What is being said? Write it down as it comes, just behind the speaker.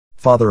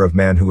father of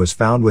man who was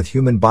found with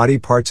human body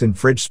parts in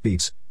fridge,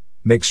 speaks,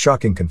 makes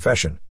shocking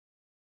confession.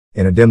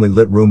 In a dimly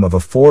lit room of a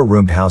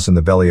 4-roomed house in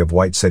the belly of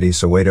White City,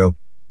 Soweto,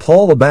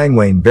 Paul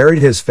Labangwane buried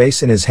his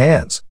face in his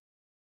hands.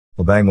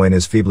 Labangwane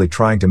is feebly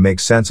trying to make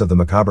sense of the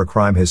macabre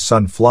crime his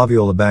son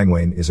Flavio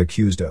Labangwane is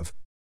accused of.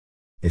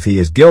 If he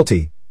is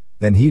guilty,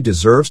 then he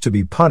deserves to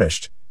be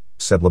punished,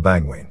 said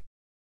Labangwane.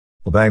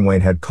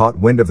 Labangwane had caught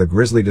wind of the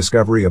grisly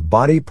discovery of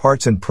body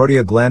parts in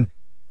Protea Glen,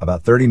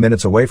 about 30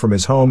 minutes away from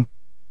his home,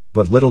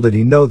 but little did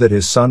he know that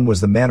his son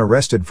was the man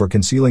arrested for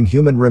concealing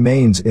human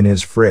remains in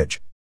his fridge.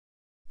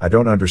 I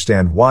don't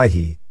understand why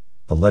he,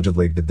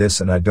 allegedly, did this,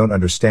 and I don't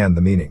understand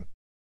the meaning.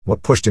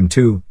 What pushed him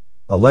to,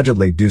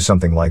 allegedly, do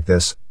something like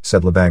this,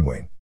 said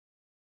Labangwane.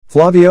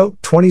 Flavio,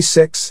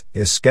 26,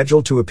 is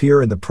scheduled to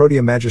appear in the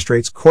Protea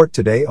Magistrates Court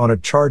today on a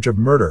charge of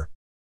murder.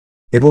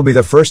 It will be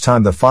the first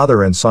time the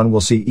father and son will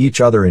see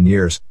each other in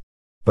years,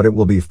 but it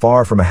will be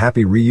far from a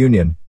happy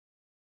reunion.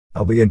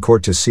 I'll be in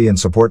court to see and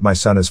support my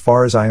son as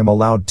far as I am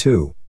allowed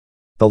to.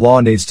 The law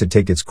needs to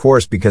take its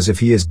course, because if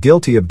he is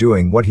guilty of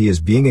doing what he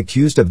is being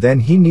accused of, then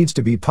he needs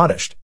to be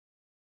punished.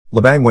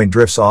 Labangwane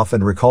drifts off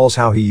and recalls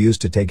how he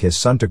used to take his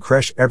son to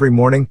creche every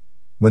morning,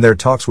 when their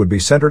talks would be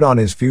centered on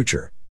his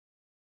future.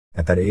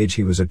 At that age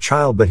he was a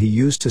child, but he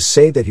used to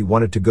say that he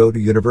wanted to go to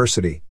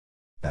university.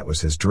 That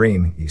was his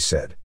dream, he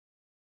said.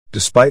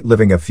 Despite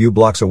living a few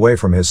blocks away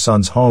from his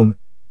son's home,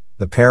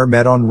 the pair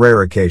met on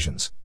rare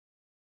occasions.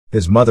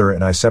 His mother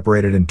and I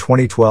separated in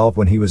 2012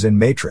 when he was in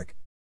matric.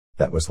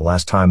 That was the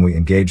last time we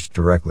engaged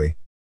directly.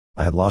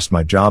 I had lost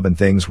my job and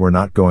things were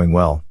not going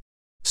well.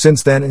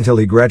 Since then, until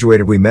he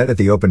graduated, we met at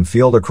the open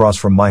field across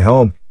from my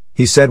home,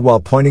 he said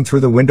while pointing through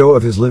the window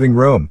of his living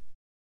room.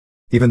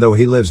 Even though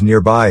he lives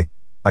nearby,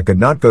 I could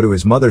not go to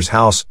his mother's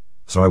house,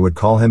 so I would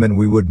call him and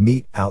we would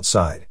meet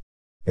outside.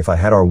 If I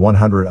had our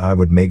 100, I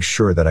would make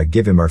sure that I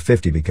give him our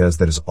 50 because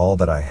that is all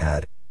that I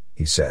had,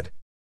 he said.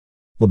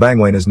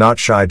 Labangwane is not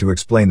shy to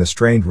explain the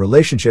strained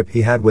relationship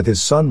he had with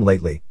his son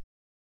lately.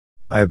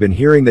 I have been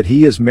hearing that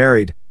he is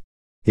married.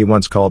 He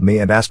once called me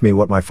and asked me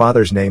what my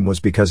father's name was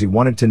because he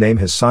wanted to name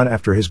his son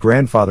after his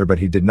grandfather, but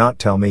he did not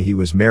tell me he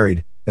was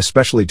married,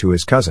 especially to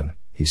his cousin,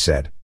 he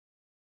said.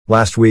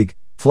 Last week,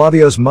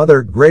 Flavio's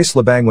mother, Grace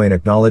Labangwane,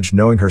 acknowledged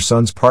knowing her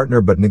son's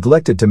partner but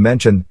neglected to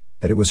mention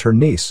that it was her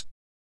niece.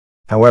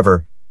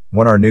 However,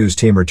 when our news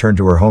team returned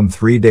to her home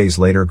 3 days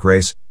later,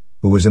 Grace,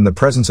 who was in the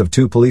presence of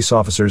 2 police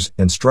officers,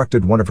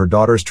 instructed one of her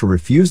daughters to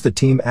refuse the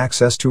team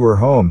access to her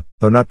home.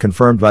 Though not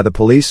confirmed by the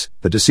police,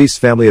 the deceased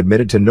family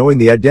admitted to knowing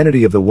the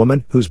identity of the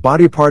woman whose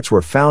body parts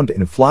were found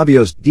in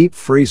Flavio's deep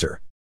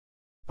freezer.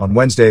 On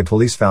Wednesday,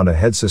 police found a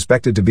head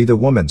suspected to be the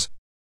woman's.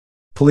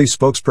 Police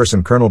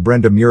spokesperson Colonel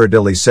Brenda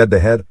Muradilli said the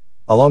head,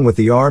 along with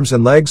the arms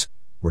and legs,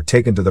 were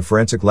taken to the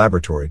forensic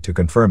laboratory to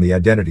confirm the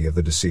identity of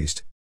the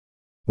deceased.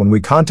 When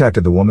we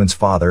contacted the woman's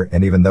father,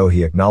 and even though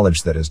he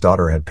acknowledged that his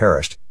daughter had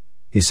perished,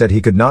 he said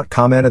he could not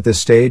comment at this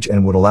stage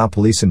and would allow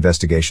police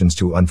investigations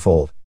to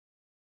unfold.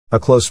 A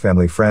close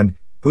family friend,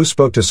 who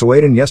spoke to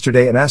Sowetan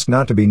yesterday and asked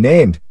not to be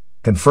named,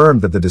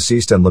 confirmed that the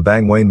deceased and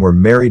Labangwane were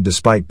married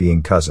despite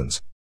being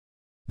cousins.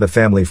 The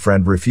family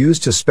friend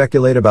refused to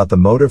speculate about the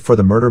motive for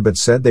the murder but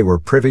said they were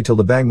privy to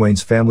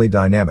Labangwane's family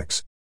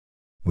dynamics.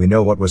 We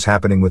know what was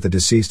happening with the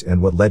deceased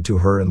and what led to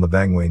her and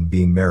Labangwane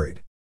being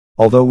married.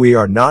 Although we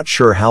are not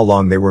sure how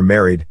long they were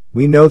married,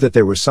 we know that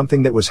there was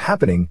something that was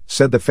happening,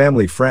 said the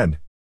family friend.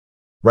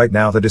 Right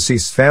now the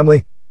deceased's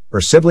family,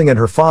 her sibling and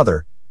her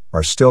father,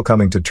 are still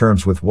coming to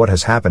terms with what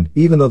has happened,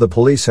 even though the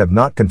police have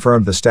not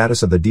confirmed the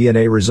status of the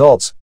DNA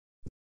results.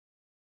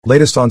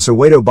 Latest on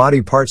Soweto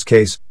body parts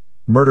case,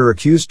 murder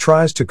accused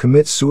tries to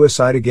commit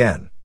suicide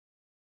again.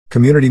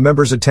 Community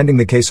members attending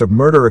the case of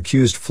murder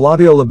accused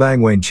Flavio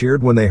Labangwane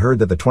cheered when they heard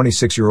that the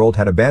 26-year-old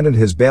had abandoned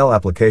his bail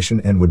application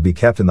and would be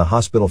kept in the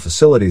hospital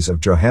facilities of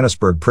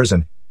Johannesburg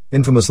Prison,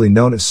 infamously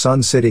known as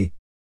Sun City.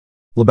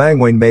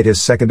 Labangwane made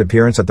his second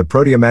appearance at the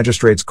Protea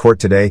Magistrates Court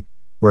today,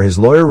 where his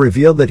lawyer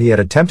revealed that he had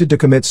attempted to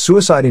commit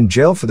suicide in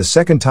jail for the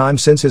second time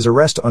since his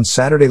arrest on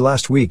Saturday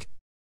last week.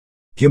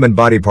 Human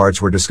body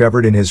parts were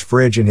discovered in his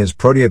fridge in his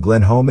Protea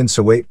Glen home in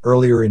Soweto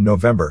earlier in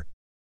November.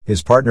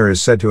 His partner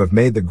is said to have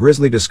made the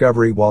grisly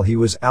discovery while he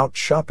was out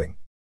shopping.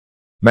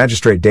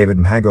 Magistrate David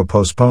Mhango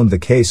postponed the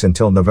case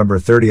until November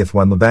 30th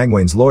when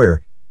Labangwane's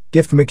lawyer,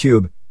 Gift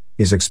McCube,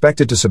 is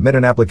expected to submit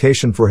an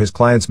application for his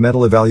client's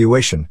mental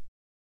evaluation.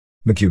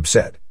 McCube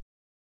said,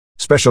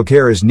 "Special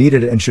care is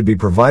needed and should be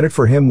provided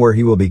for him where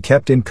he will be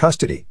kept in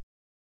custody."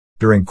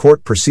 During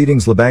court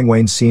proceedings,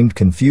 Labangwane seemed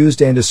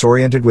confused and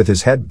disoriented with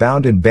his head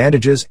bound in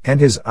bandages and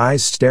his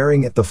eyes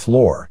staring at the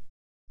floor.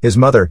 His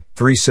mother,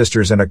 3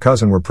 sisters and a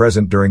cousin were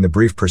present during the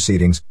brief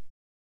proceedings.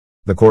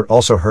 The court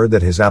also heard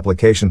that his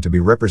application to be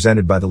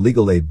represented by the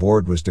Legal Aid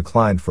Board was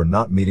declined for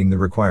not meeting the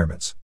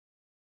requirements.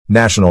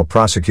 National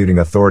Prosecuting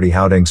Authority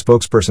Gauteng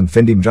spokesperson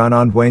Findim John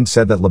Ondwayne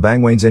said that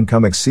Labangwane's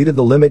income exceeded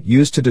the limit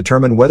used to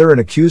determine whether an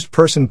accused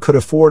person could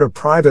afford a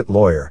private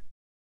lawyer.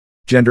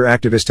 Gender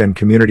activist and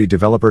community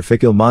developer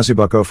Fikil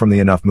Mazibuko from the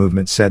Enough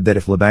movement said that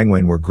if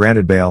Labangwane were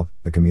granted bail,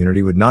 the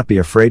community would not be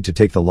afraid to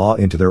take the law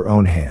into their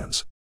own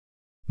hands.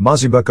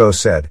 Mazibuko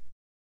said.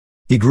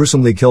 He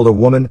gruesomely killed a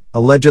woman,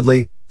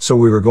 allegedly, so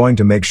we were going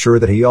to make sure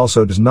that he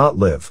also does not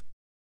live.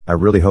 I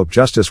really hope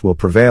justice will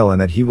prevail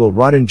and that he will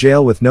rot in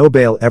jail with no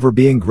bail ever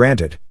being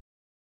granted.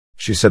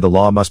 She said the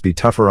law must be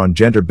tougher on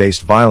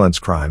gender-based violence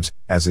crimes,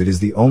 as it is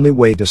the only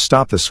way to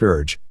stop the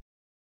scourge.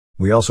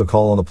 We also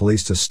call on the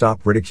police to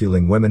stop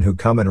ridiculing women who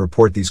come and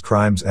report these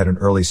crimes at an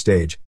early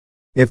stage.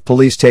 If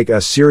police take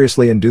us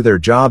seriously and do their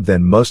job,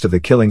 then most of the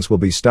killings will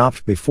be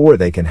stopped before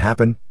they can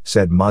happen,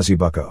 said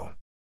Mazibuko.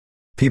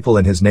 People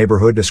in his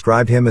neighborhood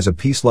described him as a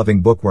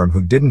peace-loving bookworm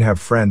who didn't have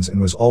friends and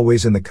was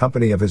always in the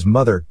company of his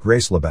mother,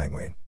 Grace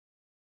Labangween.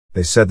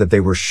 They said that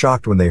they were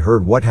shocked when they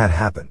heard what had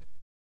happened.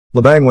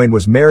 Labangween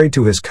was married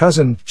to his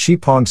cousin,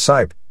 Chipong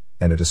Sipe,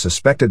 and it is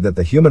suspected that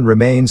the human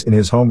remains in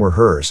his home were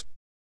hers.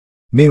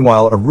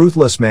 Meanwhile, a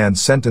ruthless man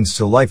sentenced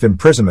to life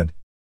imprisonment.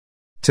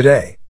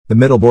 Today, the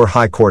Middleborough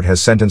High Court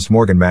has sentenced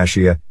Morgan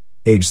Mashia,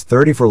 aged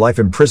 30, for life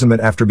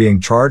imprisonment after being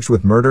charged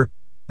with murder,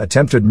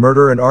 attempted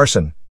murder and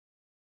arson.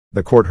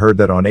 The court heard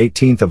that on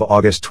 18th of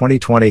August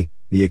 2020,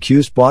 the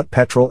accused bought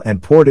petrol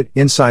and poured it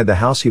inside the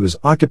house he was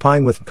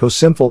occupying with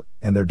Kosimful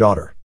and their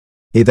daughter.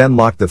 He then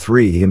locked the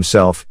three,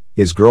 himself,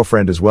 his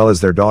girlfriend as well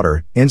as their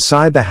daughter,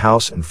 inside the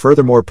house and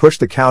furthermore pushed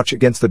the couch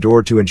against the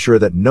door to ensure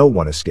that no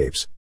one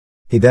escapes.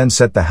 He then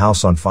set the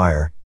house on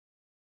fire.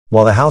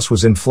 While the house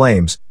was in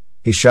flames,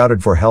 he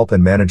shouted for help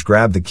and managed to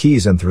grab the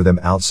keys and threw them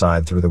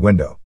outside through the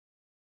window.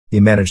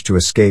 He managed to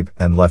escape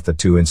and left the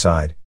two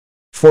inside.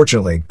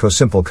 Fortunately,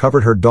 Kosimful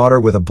covered her daughter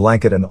with a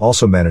blanket and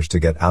also managed to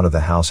get out of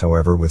the house,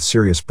 however, with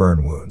serious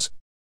burn wounds.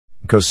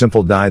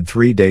 Kosimful died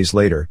 3 days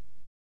later.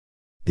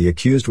 The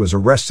accused was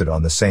arrested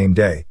on the same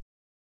day.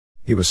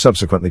 He was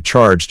subsequently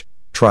charged,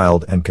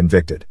 trialed, and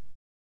convicted.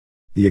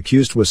 The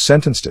accused was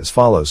sentenced as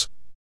follows.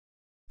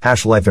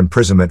 Life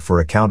imprisonment for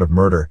account of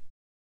murder.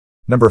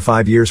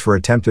 5 years for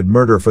attempted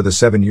murder for the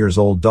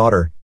 7-year-old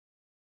daughter.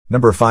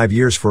 5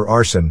 years for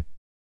arson.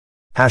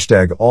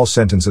 All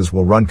sentences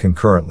will run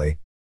concurrently.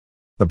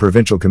 The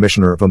Provincial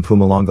Commissioner of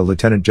Mpumalanga,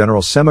 Lieutenant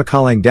General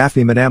Semakalang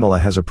Daphne Manamala,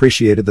 has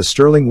appreciated the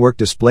sterling work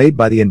displayed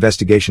by the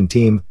investigation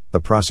team, the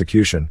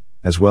prosecution,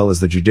 as well as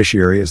the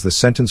judiciary, as the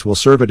sentence will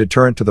serve a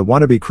deterrent to the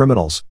wannabe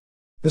criminals.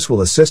 This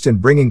will assist in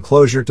bringing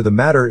closure to the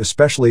matter,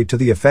 especially to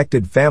the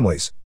affected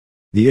families.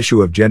 The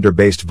issue of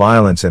gender-based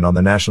violence is on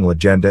the national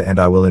agenda, and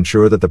I will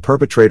ensure that the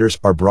perpetrators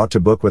are brought to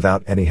book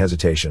without any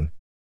hesitation.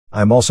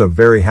 I am also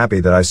very happy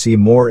that I see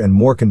more and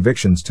more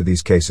convictions to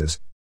these cases.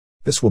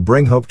 This will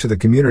bring hope to the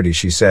community,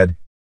 she said.